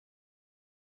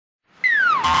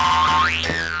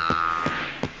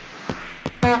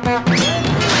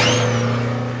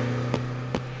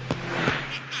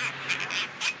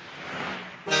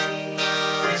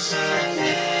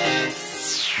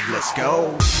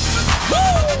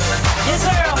Yes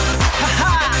sir.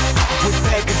 Haha. We're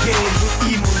back again with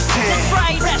이문세. That's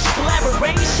right. Fresh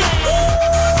collaboration.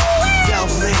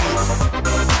 Download.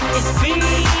 It's big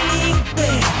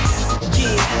bang.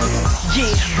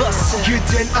 Yeah, bust it.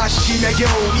 그댄 아시나요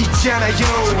있잖아요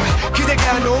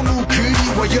그대가 너무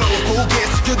그리워요 고개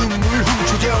숙여 눈물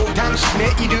훔쳐요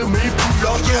당신의 이름을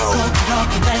불러요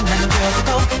그렇게 날 남겨도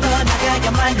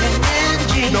떠나가야만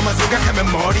했는지 너만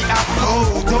생각하면 머리 아파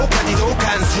독하디도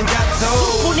간술 같아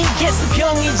분위기에서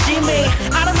병이지매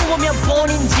알아놓으면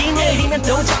본인지 내리면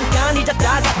또 잠깐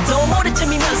잊었다가 또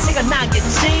모레쯤이면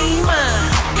생각나겠지만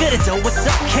그래도 it's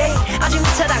okay 아직 내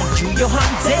사랑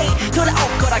유효한데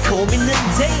돌아올 거라고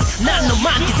믿는데 난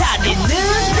너만 기다리는데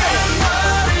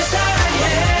너를 사랑해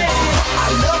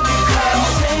I love you girl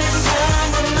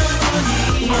세상은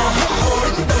너뿐이야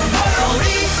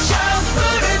소리쳐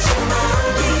부르지마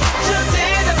저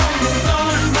대답 없는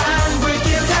너만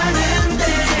불쾌하는데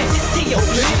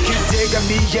시킬 때가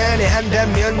미안해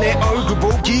한다면 내 얼굴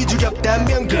보기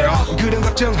두렵다면 girl 그런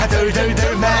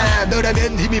걱정하덜덜덜마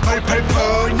너라면 힘이 펄펄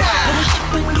펄나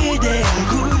보고 싶은 그대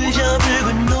얼굴 저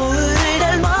붉은 노을을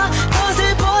닮아 더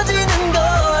슬퍼지는 걸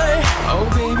Oh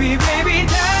baby baby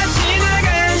다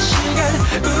지나간 시간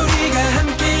우리가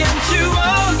함께한 추억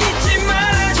잊지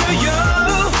말아줘요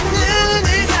눈을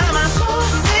감아서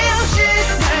내 없이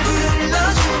날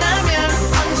불러준다면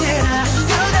언제나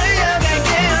또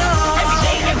달려갈게요 Every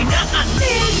day every night I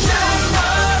need 난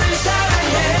너를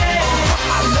사랑해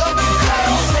I love you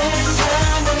girl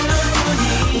세상은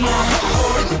너뿐이야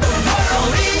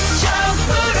소리쳐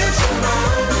부르지마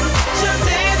저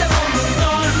대답 없는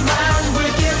너만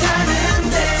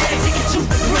불쾌하는데 Take it to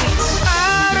the bridge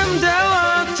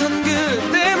아름다웠던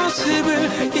그대 모습을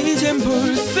이젠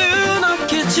볼 순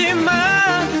없겠지만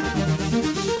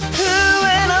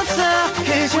후회는 없어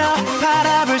그저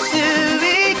바라볼 수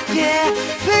있게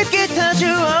불빛 더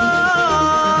주어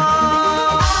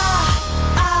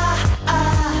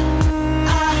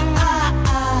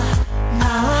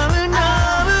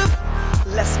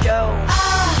Let's go.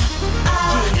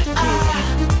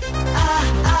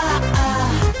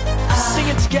 Sing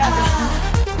it together.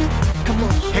 Come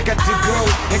on. 해가 뜨고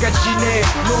해가 지네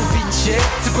노빛에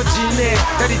슬퍼지네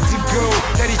달이 뜨고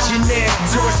달이 지네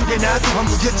세월 속에 나도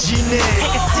한무뎌지네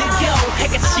해가 뜨고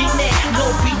해가 지네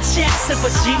노빛에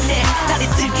슬퍼지네 달이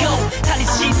뜨고 달이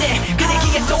지네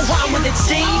그대기가 또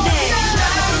화문해지네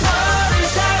난 너를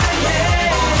사랑해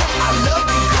I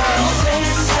love you girl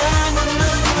세상은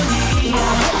너뿐이야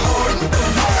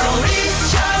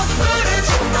소리쳐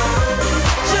부르지마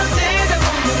저 대답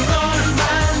없는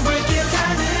너만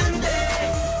불쾌하는데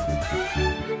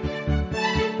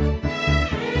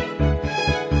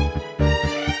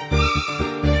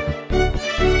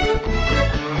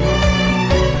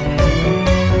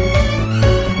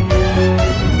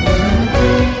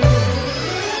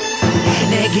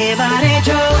내게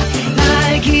말해줘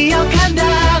날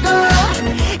기억한다고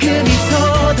그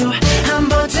미소도 한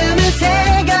번쯤은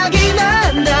생각이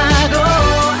난다고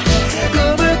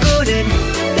꿈을 꾸는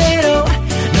대로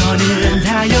너는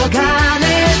달려가는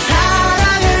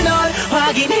사랑을 널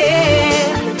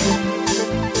확인해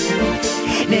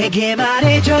내게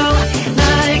말해줘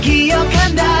날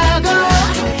기억한다고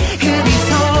그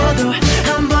미소도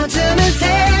한 번쯤은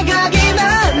생각이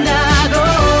난다고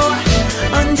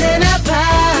언제나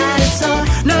바랬어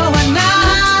너와 나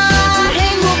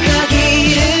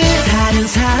행복하기를 다른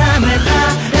사람을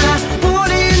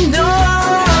바라보는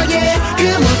너의 그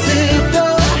모습도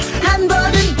한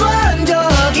번은 본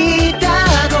적이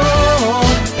있다고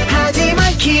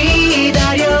하지만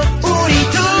기다려 우리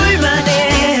둘만의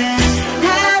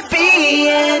해피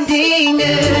엔딩을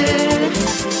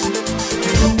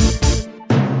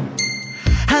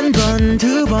한 번,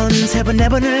 두 번, 세 번, 네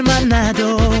번을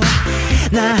만나도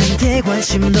나한테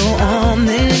관심도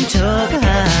없는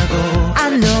척하고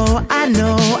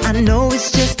I know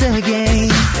it's just a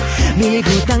game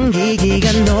밀고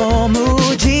당기기가 너무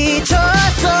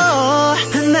지쳤어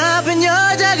나쁜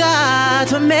여자가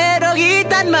더 매력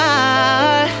있단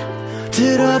말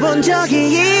들어본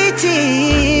적이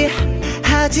있지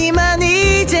하지만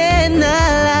이제 날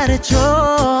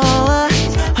알아줘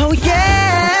Oh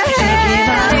yeah 내게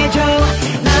말해줘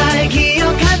날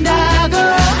기억한다고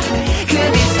그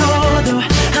미소도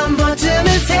한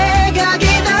번쯤은 생각이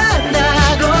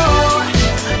난다고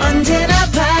언제나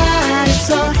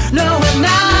바랬어 너와 나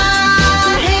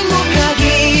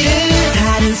행복하기를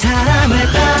다른 사람을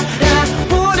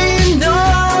바라보는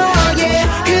너의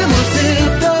그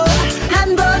모습도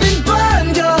한 번은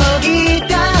본 적이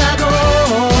있다고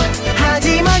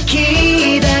하지만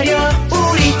기다려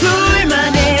우리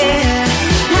둘만의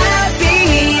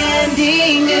happy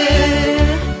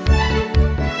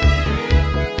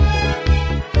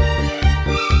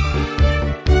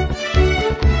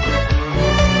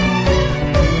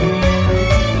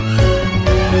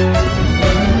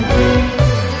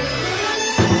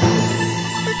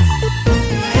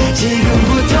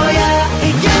지금부터야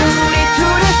우리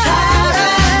둘의 사랑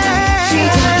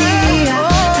시작이야.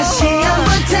 다시 한번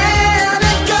태어날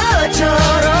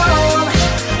것처럼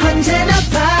언제나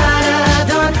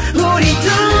바라던 우리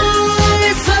둘의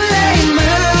설레임을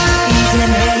이젠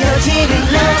헤어지는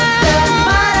없단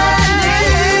말하는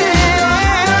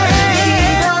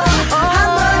너에게도 한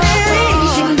번의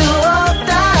의심도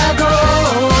없다고.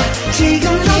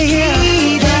 지금도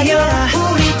기다려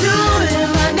우리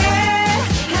둘만의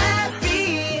happy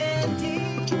ending.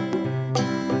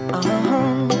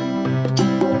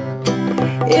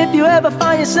 If you ever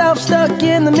find yourself stuck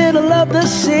in the middle of the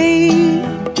sea,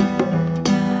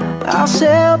 I'll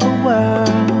sail the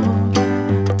world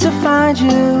to find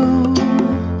you.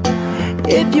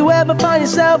 If you ever find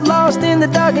yourself lost in the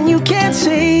dark and you can't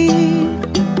see,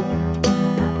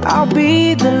 I'll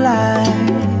be the light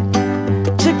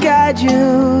to guide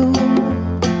you.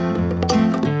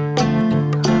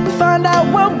 Find out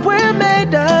what we're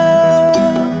made of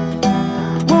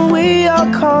when we are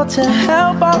called to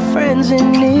help our friends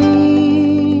in need.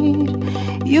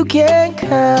 You can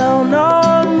count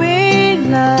on me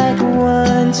like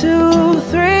 1, 2,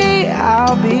 3,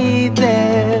 I'll be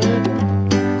there.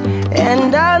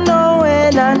 And I know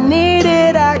when I need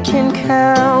it, I can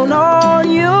count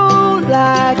on you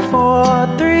like 4,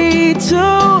 3, 2,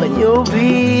 and you'll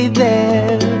be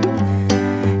there.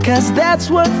 'Cause that's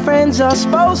what friends are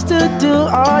supposed to do,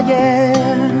 oh yeah.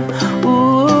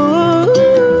 Ooh,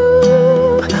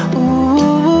 ooh,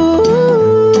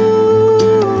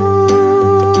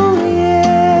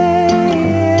 yeah.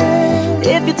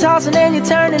 If you're tossing and you're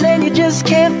turning and you just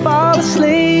can't fall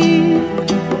asleep,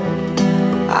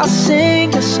 I'll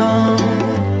sing a song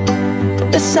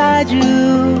beside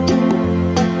you.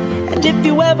 And if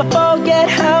you ever forget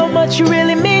how much you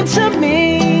really mean to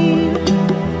me,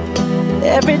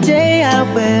 every day I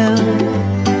will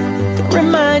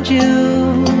remind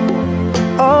you.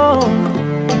 Oh,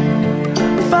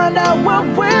 find out what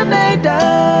we're made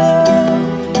of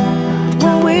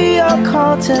when we are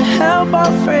called to help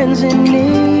our friends in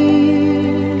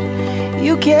need.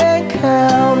 You can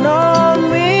count on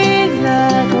me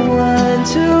like 1,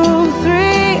 2,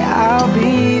 3, I'll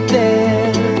be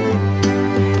there.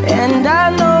 And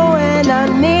I know when I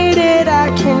need it,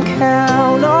 I can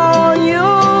count on you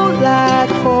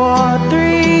like 4,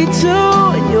 3, 2,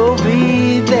 and you'll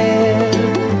be there.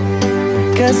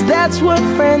 'Cause that's what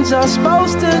friends are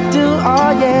supposed to do,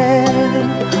 oh yeah.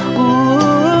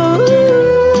 Ooh,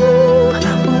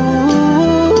 ooh,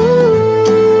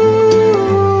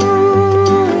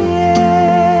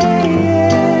 yeah,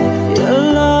 yeah.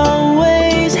 You'll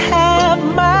always have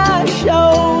my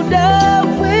shoulder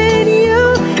when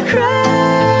you cry.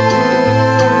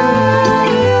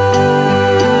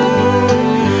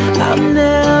 I'll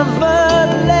never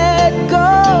let go,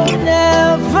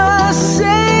 never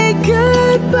say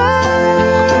goodbye.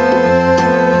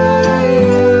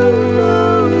 You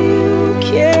know you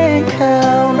can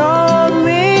count on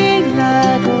me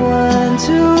like 1,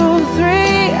 2,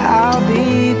 3, I'll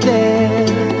be there.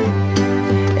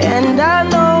 And I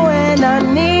know when I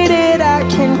need it, I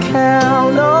can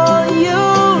count on you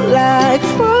like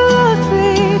 4,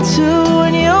 3, 2,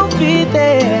 and you'll be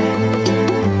there.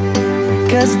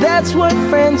 'Cause that's what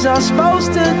friends are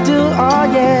supposed to do, oh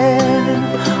yeah.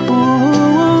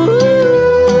 Ooh,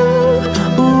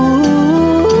 ooh,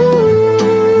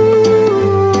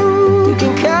 you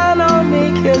can count on me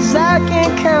 'cause I can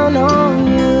count on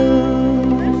you.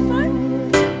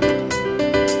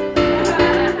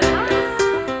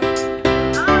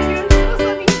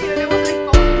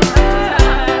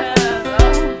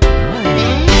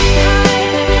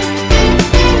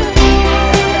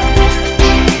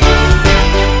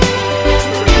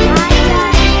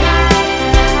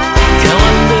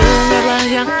 Kawan, dengarlah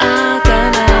yang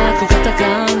akan aku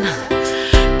katakan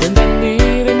tentang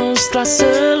dirimu setelah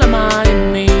selama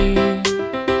ini.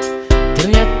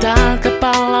 Ternyata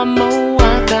kepalamu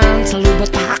akan selalu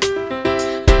botak.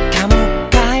 Kamu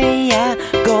kayak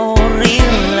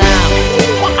gorila.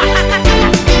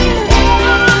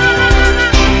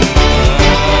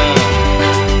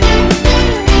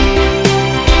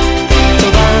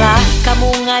 Cobalah kamu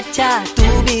ngaca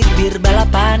tuh bibir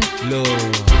balapan lo,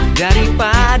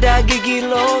 daripada gigi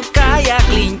lo kayak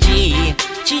kelinci.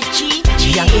 Cici,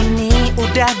 yang ini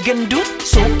udah gendut,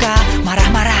 suka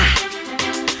marah-marah.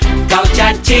 Kau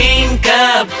cacing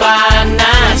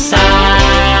kepanasan.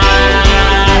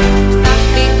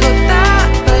 Tapi ku tak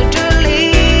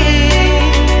peduli,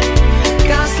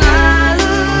 kau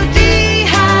selalu di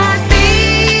hati.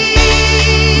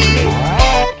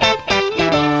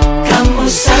 Kamu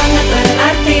sangat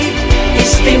berarti,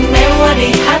 istimewa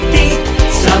di hati,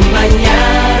 selamanya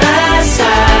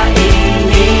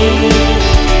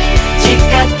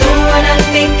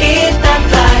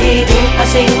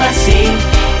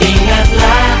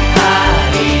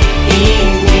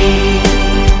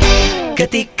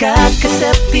Ketika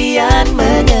kesepian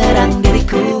menyerang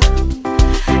diriku,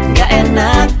 gak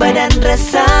enak badan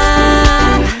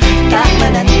resah, tak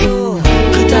menentu.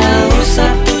 Ku tahu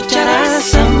satu cara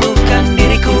sembuhkan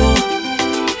diriku.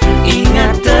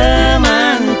 Ingat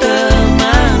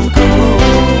teman-temanku.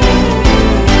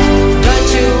 Don't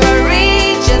you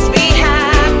worry, just be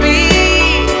happy.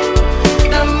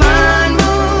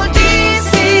 Temanmu di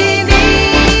sini.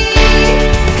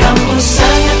 Kamu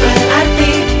sangat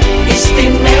berarti,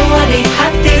 istimewa di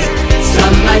hati.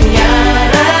 Selamanya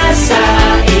rasa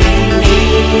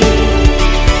ini.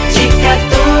 Jika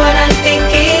tua nanti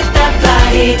kita telah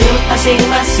hidup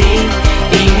masing-masing,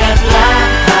 ingatlah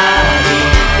hari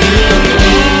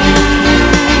ini.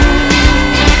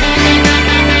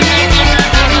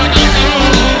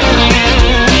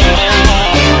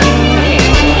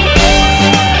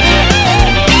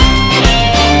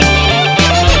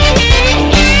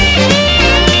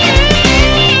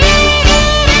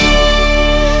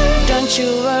 Don't you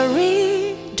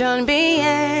worry, don't be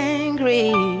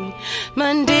angry.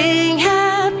 Mending